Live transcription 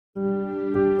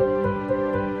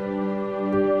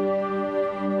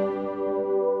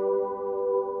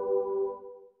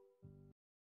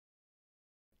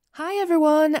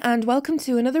everyone, and welcome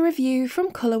to another review from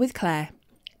Colour with Claire.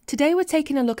 Today we're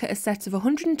taking a look at a set of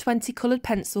 120 coloured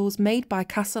pencils made by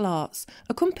Castle Arts,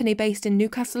 a company based in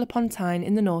Newcastle upon Tyne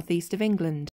in the northeast of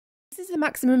England. This is the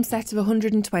maximum set of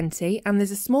 120, and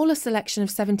there's a smaller selection of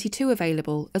 72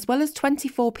 available, as well as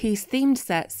 24-piece themed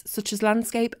sets such as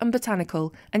landscape and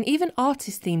botanical, and even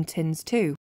artist-themed tins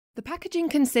too. The packaging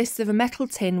consists of a metal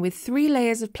tin with 3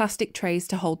 layers of plastic trays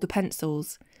to hold the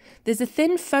pencils. There's a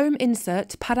thin foam insert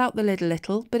to pad out the lid a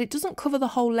little, but it doesn't cover the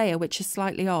whole layer, which is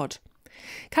slightly odd.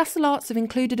 Castle Arts have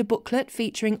included a booklet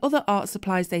featuring other art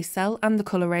supplies they sell and the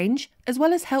colour range, as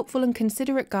well as helpful and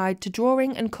considerate guide to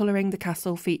drawing and colouring the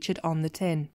castle featured on the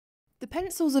tin. The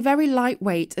pencils are very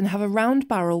lightweight and have a round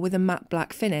barrel with a matte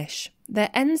black finish. Their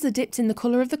ends are dipped in the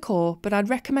colour of the core, but I'd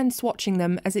recommend swatching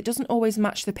them as it doesn't always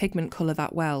match the pigment colour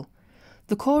that well.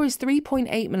 The core is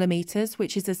 3.8mm,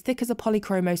 which is as thick as a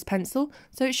polychromos pencil,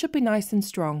 so it should be nice and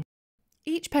strong.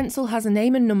 Each pencil has a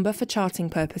name and number for charting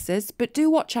purposes, but do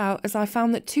watch out as I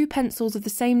found that 2 pencils of the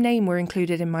same name were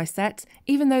included in my set,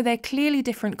 even though they're clearly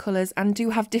different colours and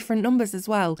do have different numbers as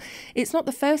well. It's not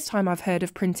the first time I've heard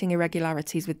of printing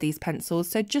irregularities with these pencils,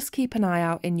 so just keep an eye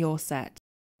out in your set.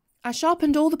 I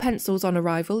sharpened all the pencils on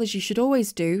arrival, as you should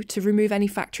always do, to remove any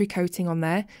factory coating on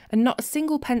there, and not a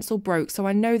single pencil broke, so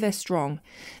I know they're strong.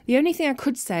 The only thing I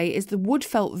could say is the wood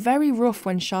felt very rough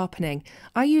when sharpening.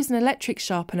 I use an electric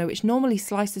sharpener which normally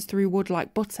slices through wood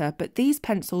like butter, but these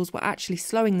pencils were actually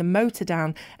slowing the motor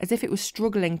down as if it was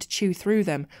struggling to chew through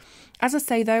them. As I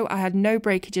say though, I had no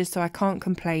breakages, so I can't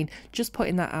complain, just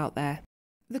putting that out there.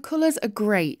 The colours are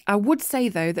great. I would say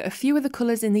though that a few of the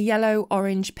colours in the yellow,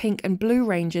 orange, pink and blue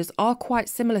ranges are quite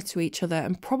similar to each other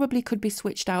and probably could be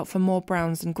switched out for more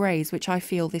browns and greys, which I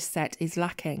feel this set is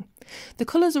lacking. The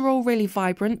colours are all really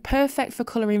vibrant, perfect for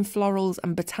colouring florals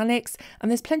and botanics, and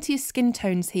there's plenty of skin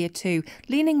tones here too,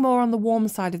 leaning more on the warm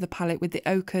side of the palette with the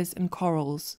ochres and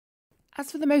corals. As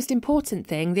for the most important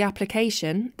thing, the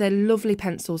application, they're lovely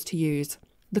pencils to use.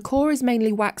 The core is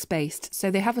mainly wax-based, so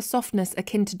they have a softness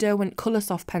akin to Derwent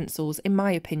Coloursoft pencils, in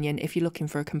my opinion, if you're looking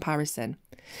for a comparison.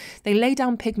 They lay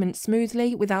down pigment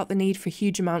smoothly without the need for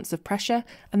huge amounts of pressure,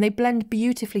 and they blend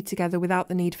beautifully together without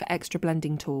the need for extra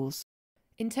blending tools.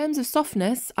 In terms of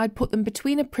softness, I'd put them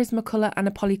between a Prismacolor and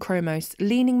a Polychromos,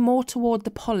 leaning more toward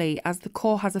the poly as the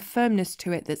core has a firmness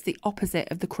to it that's the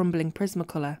opposite of the crumbling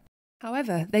Prismacolor.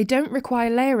 However, they don't require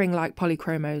layering like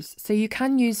polychromos, so you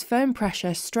can use firm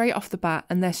pressure straight off the bat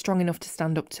and they're strong enough to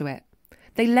stand up to it.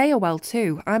 They layer well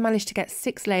too. I managed to get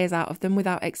 6 layers out of them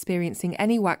without experiencing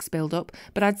any wax build-up,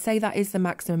 but I'd say that is the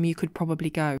maximum you could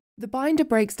probably go. The binder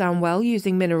breaks down well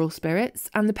using mineral spirits,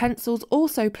 and the pencils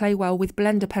also play well with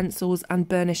blender pencils and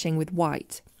burnishing with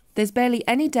white. There's barely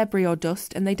any debris or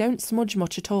dust and they don't smudge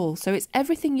much at all, so it's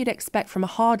everything you'd expect from a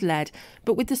hard lead,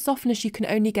 but with the softness you can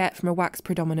only get from a wax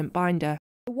predominant binder.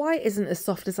 The white isn't as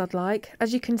soft as I'd like.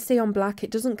 As you can see on black,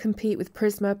 it doesn't compete with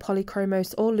Prisma,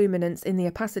 Polychromos or Luminance in the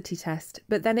opacity test,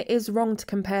 but then it is wrong to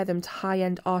compare them to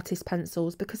high-end artist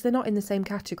pencils because they're not in the same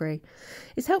category.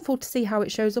 It's helpful to see how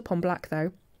it shows up on black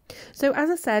though. So as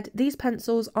I said, these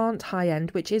pencils aren't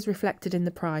high-end, which is reflected in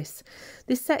the price.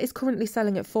 This set is currently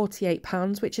selling at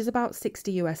 £48, which is about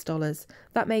 $60 US.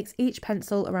 That makes each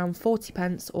pencil around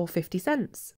 40p or 50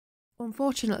 cents.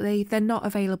 Unfortunately, they're not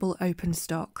available open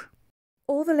stock.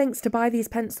 All the links to buy these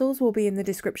pencils will be in the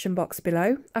description box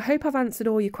below. I hope I've answered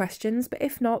all your questions, but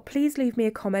if not, please leave me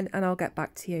a comment and I'll get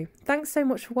back to you. Thanks so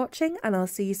much for watching, and I'll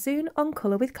see you soon on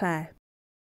Colour with Claire.